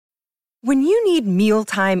When you need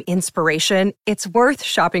mealtime inspiration, it's worth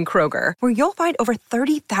shopping Kroger, where you'll find over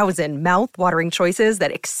 30,000 mouth-watering choices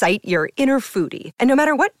that excite your inner foodie. And no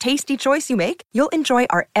matter what tasty choice you make, you'll enjoy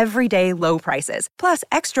our everyday low prices, plus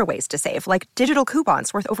extra ways to save, like digital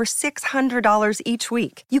coupons worth over $600 each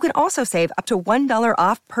week. You can also save up to $1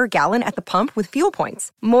 off per gallon at the pump with fuel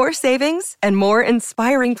points. More savings and more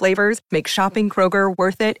inspiring flavors make shopping Kroger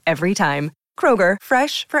worth it every time. Kroger,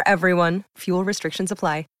 fresh for everyone. Fuel restrictions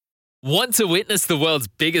apply. Want to witness the world's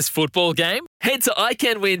biggest football game? Head to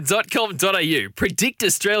iCanWin.com.au, predict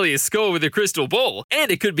Australia's score with a crystal ball, and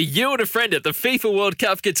it could be you and a friend at the FIFA World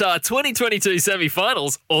Cup Qatar 2022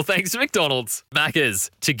 semi-finals, all thanks to McDonald's. Maccas,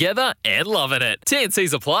 together and loving it.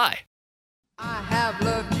 TNCs apply. I have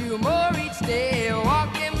loved you more each day,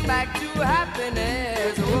 walking back to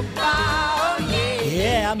happiness. Oh, yeah.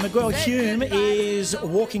 Yeah, Miguel Hume is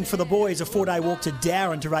walking for the boys, a 4-day walk to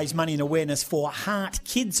Darwin to raise money and awareness for Heart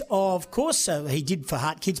Kids, of course. He did for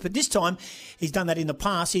Heart Kids, but this time he's done that in the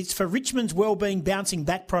past. It's for Richmond's Wellbeing Bouncing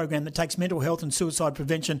Back program that takes mental health and suicide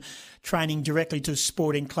prevention training directly to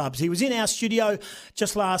sporting clubs. He was in our studio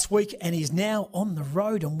just last week and he's now on the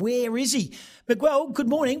road. And where is he? Miguel, good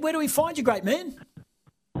morning. Where do we find you, great man?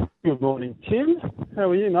 Good morning, Tim. How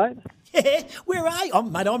are you, mate? Yeah, where are you?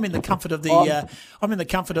 Mate, I'm in the comfort of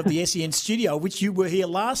the SEN studio, which you were here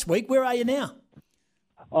last week. Where are you now?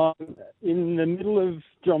 I'm in the middle of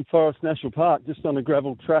John Forrest National Park, just on a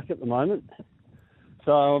gravel track at the moment.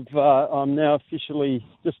 So I'm now officially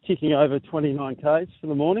just ticking over 29 k's for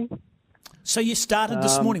the morning. So you started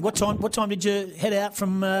this morning. What time did you head out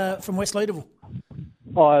from West Leederville?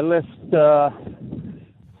 I left. I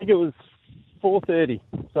think it was 4:30.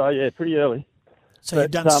 So yeah, pretty early. So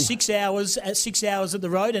you've done 6 hours at the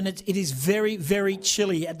road, and it is very, very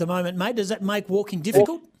chilly at the moment, mate. Does that make walking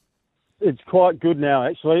difficult? It's quite good now,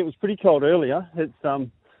 actually. It was pretty cold earlier. It's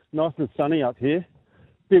nice and sunny up here.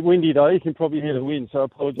 Bit windy though. You can probably hear the wind, so I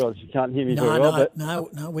apologise if you can't hear me very well.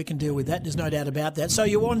 No, we can deal with that. There's no doubt about that. So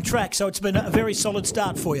you're on track. So it's been a very solid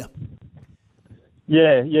start for you.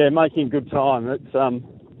 Yeah, making good time. It's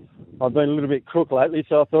I've been a little bit crook lately,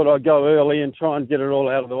 so I thought I'd go early and try and get it all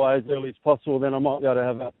out of the way as early as possible. Then I might be able to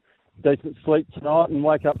have a decent sleep tonight and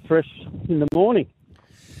wake up fresh in the morning.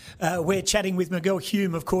 We're chatting with Miguel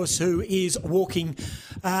Hume, of course, who is walking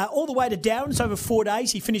all the way to Darwin. It's over 4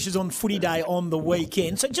 days. He finishes on Footy Day on the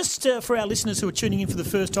weekend. So just for our listeners who are tuning in for the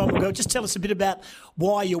first time, Miguel, just tell us a bit about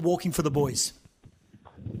why you're walking for the boys.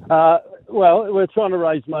 Well, we're trying to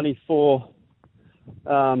raise money for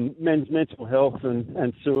men's mental health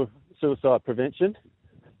and suicide prevention,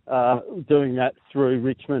 doing that through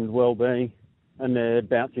Richmond Wellbeing and their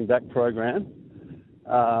Bouncing Back program.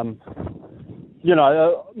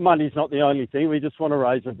 Money's not the only thing. We just want to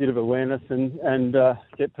raise a bit of awareness and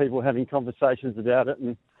get people having conversations about it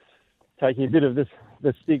and taking a bit of the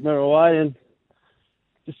stigma away and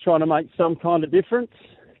just trying to make some kind of difference.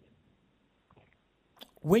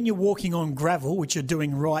 When you're walking on gravel, which you're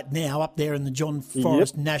doing right now up there in the John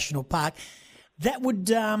Forrest National Park, that would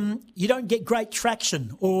you don't get great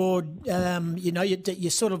traction, or you're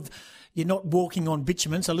not walking on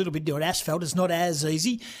bitumen, it's a little bit on asphalt. It's not as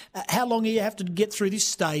easy. How long do you have to get through this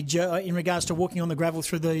stage in regards to walking on the gravel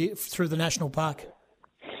through the national park?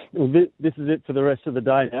 Well, this is it for the rest of the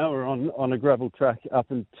day now. We're on a gravel track up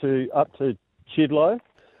to Chidlow.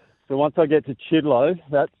 So once I get to Chidlow,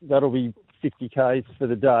 that'll be 50 k's for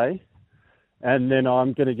the day. And then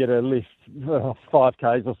I'm going to get a lift 5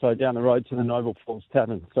 k's or so down the road to the Noble Falls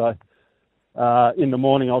Tavern. So in the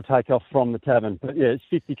morning I'll take off from the tavern. But yeah, it's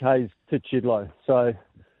 50 k's to Chidlow. So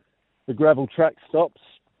the gravel track stops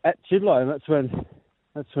at Chidlow, and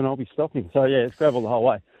that's when I'll be stopping. So yeah, it's gravel the whole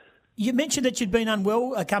way. You mentioned that you'd been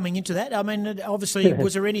unwell coming into that. I mean, obviously,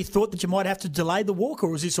 was there any thought that you might have to delay the walk, or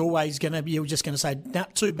was this always going to be, you were just going to say, no,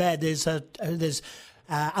 too bad, there's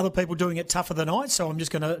other people doing it tougher than I, so I'm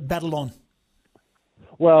just going to battle on?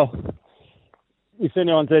 Well, if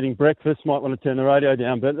anyone's eating breakfast, might want to turn the radio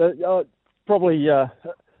down. But probably, as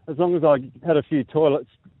long as I had a few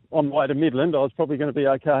toilets on the way to Midland, I was probably going to be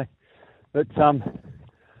okay. But it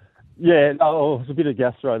was a bit of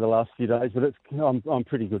gastro the last few days, but I'm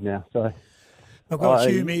pretty good now. So I've got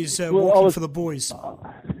Hume is walking for the boys.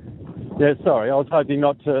 Yeah, sorry, I was hoping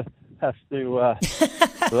not to have to. I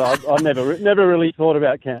never really thought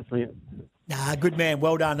about cancelling it. Nah, good man.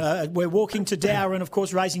 Well done. We're walking to Darwin, of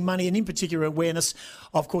course, raising money and in particular awareness,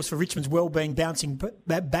 of course, for Richmond's Wellbeing Bouncing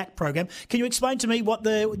Back program. Can you explain to me what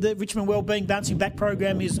the Richmond Wellbeing Bouncing Back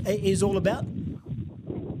program is all about?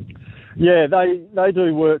 Yeah, they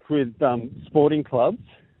do work with sporting clubs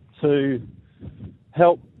to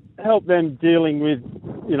help them dealing with,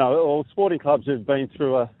 all sporting clubs who've been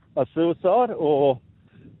through a suicide, or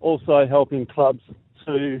also helping clubs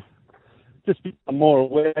to just become more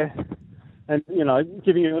aware and,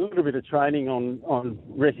 giving you a little bit of training on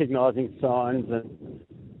recognising signs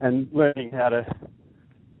and learning how to,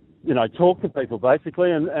 talk to people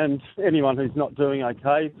basically, and anyone who's not doing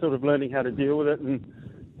okay, sort of learning how to deal with it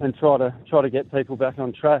and try to get people back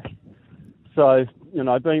on track. So,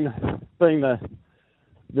 being the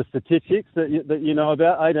statistics that you know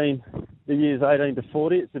about, the years 18 to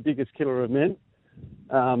 40, it's the biggest killer of men.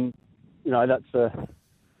 That's the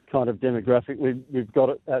kind of demographic we've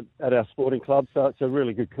got at our sporting club, so it's a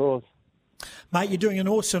really good cause. Mate, you're doing an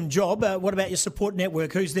awesome job. What about your support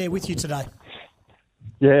network? Who's there with you today?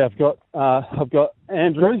 Yeah, I've got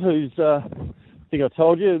Andrew, who's I think I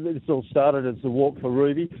told you this all started as a walk for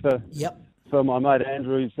Ruby for my mate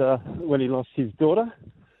Andrew's when he lost his daughter.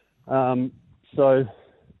 So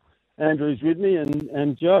Andrew's with me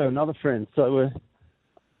and Joe, another friend. So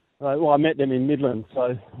I met them in Midland.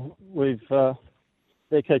 So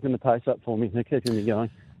they're keeping the pace up for me. They're keeping me going.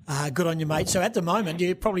 Good on you, mate. So at the moment,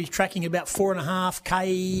 you're probably tracking about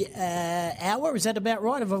 4.5k hour. Is that about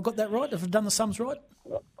right? Have I got that right? Have I done the sums right?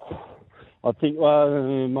 I think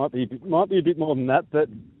it might be a bit more than that, but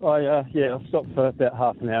I stopped for about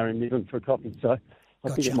half an hour in Midland for a coffee. So I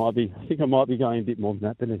think I might be going a bit more than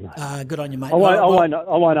that. But anyway, good on you, mate. I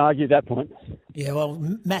won't argue that point. Yeah, well,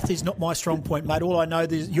 math is not my strong point, mate. All I know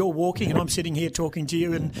is you're walking and I'm sitting here talking to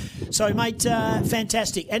you. And so, mate,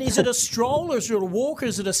 fantastic. And is it a stroll or is it a walk or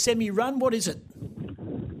is it a semi-run? What is it?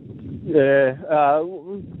 Yeah,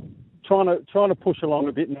 trying to push along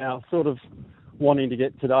a bit now. Sort of wanting to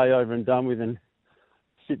get today over and done with and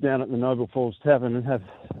sit down at the Noble Falls Tavern and have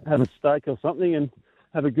a steak or something and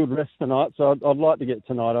have a good rest tonight. So I'd like to get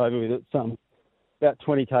tonight over with. It's about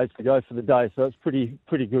 20 k's to go for the day, so it's pretty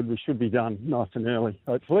good. We should be done nice and early,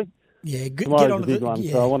 hopefully. Yeah, good. Tomorrow's a big one,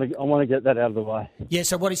 so I want to get that out of the way. Yeah.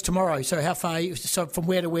 So what is tomorrow? So how far? So from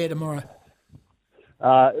where to where tomorrow?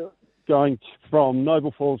 Going from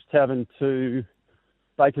Noble Falls Tavern to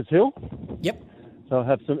Bakers Hill. Yep. So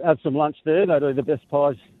I'll have some lunch there. They do the best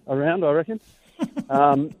pies around, I reckon.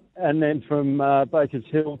 And then from Bakers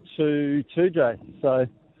Hill to 2J. So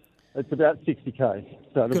it's about 60 k's.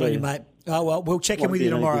 So good on you, mate. Oh well, we'll check in with you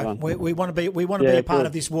tomorrow. We want to be a part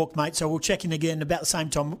of this walk, mate. So we'll check in again about the same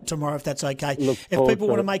time tomorrow, if that's okay. If people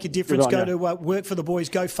want to make a difference, go to Work for the Boys,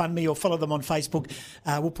 GoFundMe, or follow them on Facebook.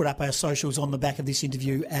 We'll put up our socials on the back of this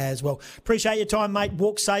interview as well. Appreciate your time, mate.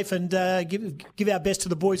 Walk safe and give our best to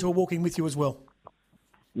the boys who are walking with you as well.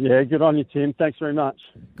 Yeah, good on you, Tim. Thanks very much.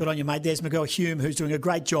 Good on you, mate. There's Miguel Hume, who's doing a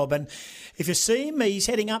great job. And if you see him, he's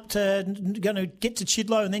heading up going to get to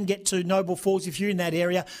Chidlow and then get to Noble Falls. If you're in that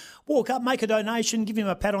area, walk up, make a donation, give him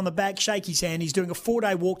a pat on the back, shake his hand. He's doing a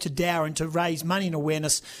 4-day walk to Darwin to raise money and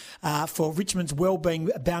awareness for Richmond's Wellbeing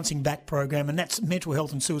Bouncing Back program, and that's mental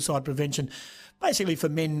health and suicide prevention. Basically for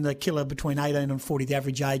men, the killer between 18 and 40, the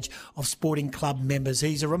average age of sporting club members.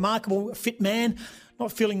 He's a remarkable, fit man.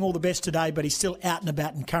 Not feeling all the best today, but he's still out and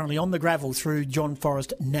about and currently on the gravel through John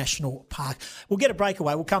Forrest National Park. We'll get a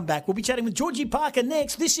breakaway. We'll come back. We'll be chatting with Georgie Parker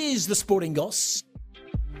next. This is The Sporting Goss.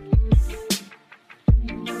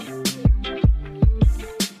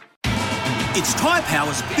 It's Tyre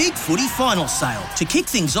Power's Big Footy Final Sale. To kick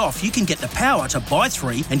things off, you can get the power to buy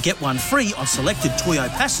 3 and get 1 free on selected Toyo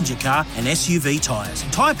passenger car and SUV tyres.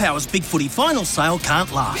 Tyre Power's Big Footy Final Sale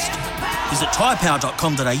can't last. Visit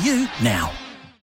tyrepower.com.au now.